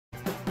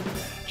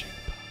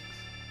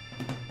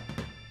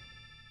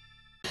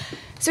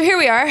So here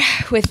we are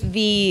with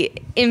the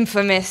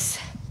infamous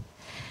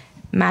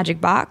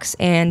Magic Box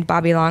and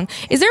Bobby Long.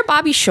 Is there a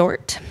Bobby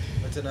Short?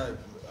 I don't know.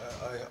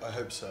 I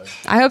hope so.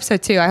 I hope so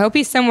too. I hope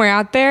he's somewhere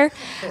out there.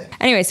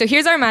 Anyway, so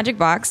here's our Magic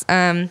Box.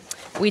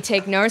 We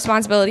take no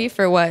responsibility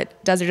for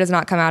what does or does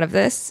not come out of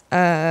this.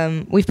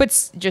 We've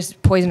put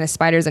just poisonous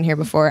spiders in here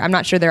before. I'm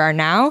not sure there are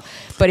now,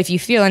 but if you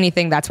feel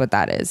anything, that's what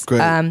that is.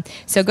 Great.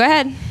 So go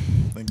ahead.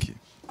 Thank you.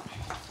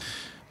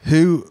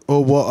 Who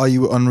or what are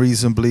you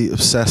unreasonably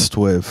obsessed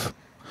with?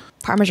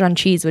 Parmesan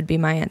cheese would be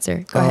my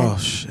answer. Go ahead. Oh,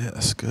 shit,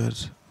 that's good.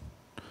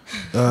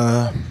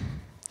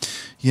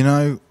 You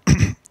know,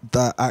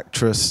 that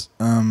actress,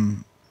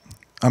 I'm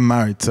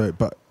married to it,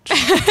 but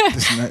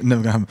this is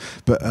never gonna happen.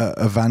 But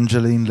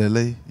Evangeline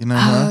Lilly, you know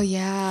her? Oh,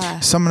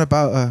 yeah. Something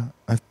about her.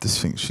 I just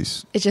think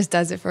she's. It just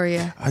does it for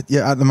you.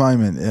 Yeah, at the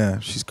moment,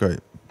 yeah, she's great.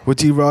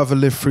 Would you rather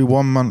live through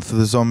 1 month of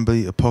the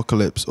zombie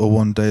apocalypse or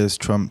 1 day as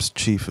Trump's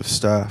chief of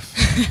staff?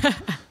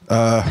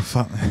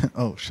 Fuck.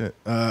 Oh shit.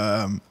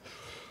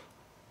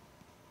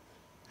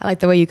 I like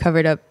the way you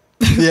covered up.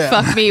 Yeah.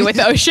 Fuck me with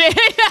oh shit.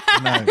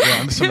 No, yeah,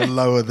 I'm just trying to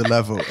lower the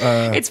level.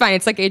 It's fine.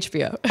 It's like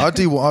HBO.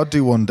 I'll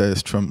do 1 day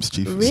as Trump's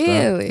chief of staff.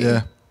 Really?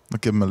 Yeah. I'll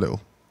give him a little.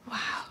 Wow.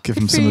 Give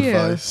him some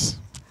advice.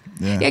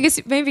 Yeah. Yeah, I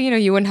guess maybe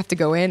you wouldn't have to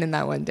go in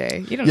that 1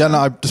 day. You don't Yeah, know.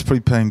 no, I'm just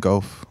probably playing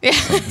golf. Yeah,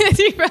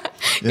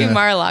 Yeah.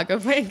 Mar-a-Lago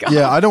playing golf.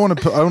 Yeah, I don't want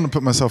to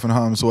put myself in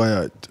harm's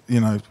way,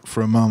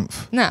 for a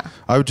month. No.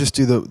 I would just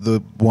do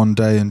the 1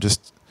 day and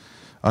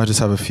I just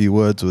have a few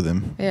words with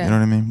him. Yeah. You know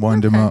what I mean?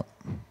 Wind him up.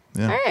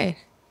 Yeah. All right.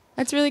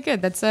 That's really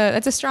good. That's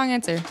a strong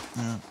answer.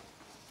 Yeah.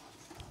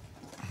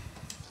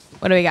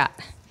 What do we got?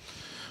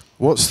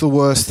 What's the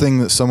worst thing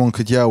that someone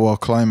could yell while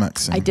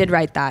climaxing? I did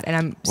write that, and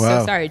I'm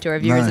so sorry to our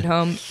viewers at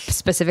home,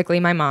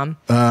 specifically my mom.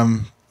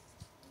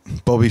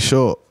 Bobby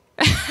Short.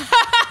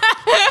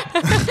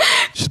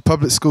 Should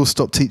public schools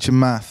stop teaching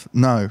math?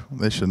 No,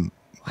 they shouldn't.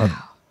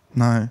 Wow.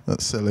 No,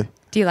 that's silly.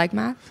 Do you like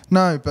math?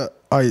 No,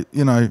 but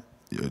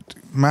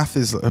math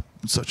is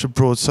such a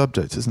broad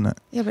subject, isn't it?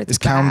 Yeah, but it's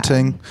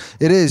counting.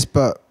 It is,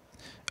 but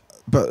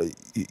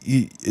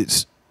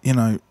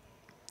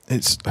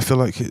it's I feel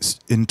like it's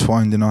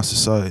entwined in our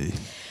society.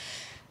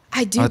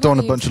 I don't want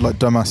a bunch of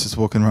dumbasses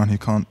walking around who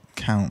can't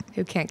count.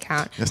 Who can't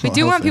count. It's we not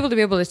do want healthy. people to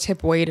be able to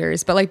tip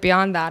waiters, but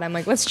beyond that, I'm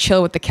like, let's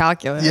chill with the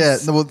calculus. Yeah,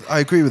 no, well, I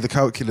agree with the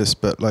calculus,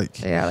 but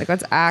yeah,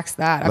 let's axe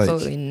that.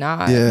 Absolutely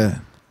not.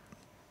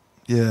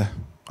 Yeah.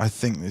 I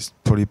think it's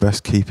probably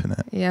best keeping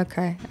it. Yeah,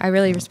 okay. I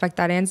really respect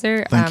that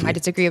answer. Thank you. I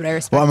disagree, but I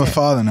respect it. Well, I'm a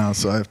father now,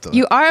 so I have to.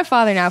 You are a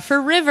father now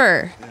for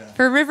River. Yeah.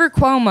 For River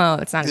Cuomo.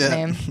 That's not his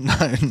name.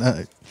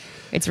 No.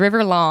 It's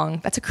River Long.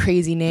 That's a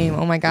crazy name.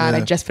 Oh my God,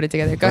 I just put it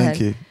together. Go ahead.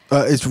 Thank you.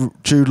 Is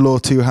Jude Law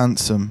too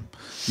handsome?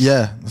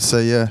 Yeah,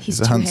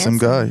 he's a handsome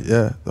guy.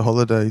 Yeah, The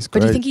Holiday's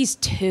great. But do you think he's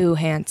too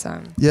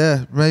handsome?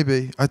 Yeah,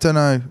 maybe. I don't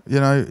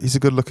know. He's a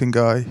good-looking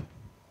guy.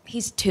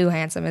 He's too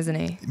handsome, isn't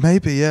he?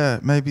 Maybe, yeah.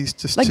 Maybe he's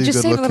just too good looking.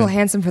 Just save a little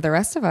handsome for the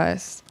rest of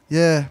us.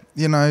 Yeah,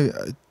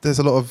 there's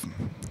a lot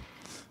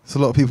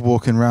of people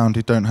walking around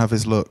who don't have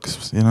his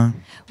looks,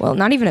 Well,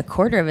 not even a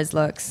quarter of his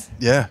looks.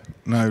 Yeah,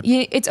 no.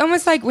 It's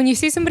almost like when you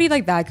see somebody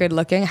like that good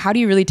looking, how do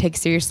you really take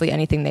seriously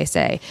anything they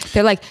say?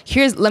 They're like,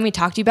 let me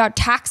talk to you about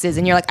taxes.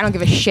 And you're like, I don't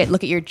give a shit.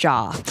 Look at your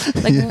jaw.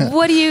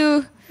 What do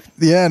you...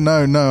 Yeah,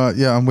 no.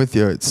 Yeah, I'm with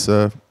you. It's...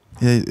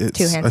 it's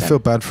too handsome. I feel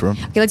bad for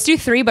him. Okay, let's do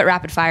 3, but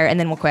rapid fire, and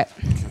then we'll quit.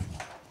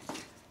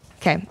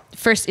 Okay,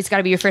 first, it's got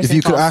to be your first. If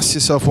you could ask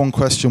yourself one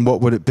question,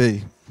 what would it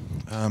be?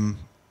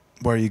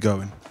 Where are you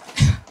going?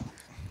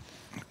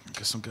 I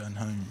guess I'm going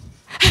home.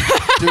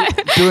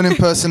 do an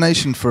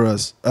impersonation for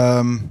us.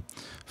 I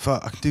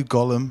can do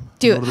Gollum.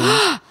 Do it.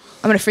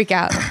 I'm gonna freak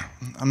out.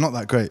 I'm not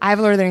that great. I have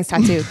a Lord of the Rings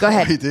tattoo. Go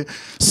ahead. You do?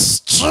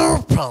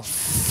 Stupid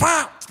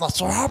fact. That's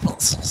what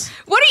happens.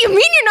 What do you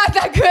mean you're not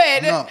that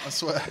good? No, I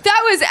swear.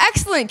 That was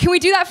excellent. Can we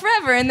do that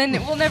forever? And then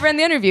we'll never end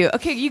the interview.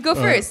 Okay, you go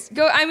first.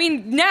 Go. I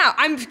mean, now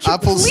I'm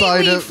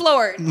completely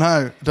floored.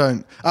 No,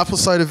 don't. Apple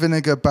cider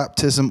vinegar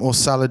baptism or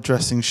salad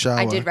dressing shower.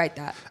 I did write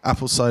that.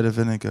 Apple cider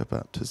vinegar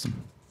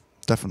baptism.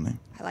 Definitely.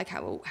 I like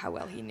how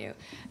well he knew.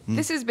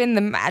 This has been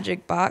the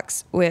Magic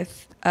Box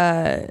with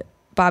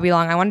Bobby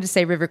Long. I wanted to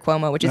say River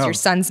Cuomo, which is your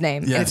son's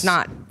name. Yes. And it's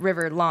not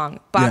River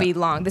Long. Bobby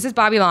Long. This is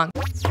Bobby Long.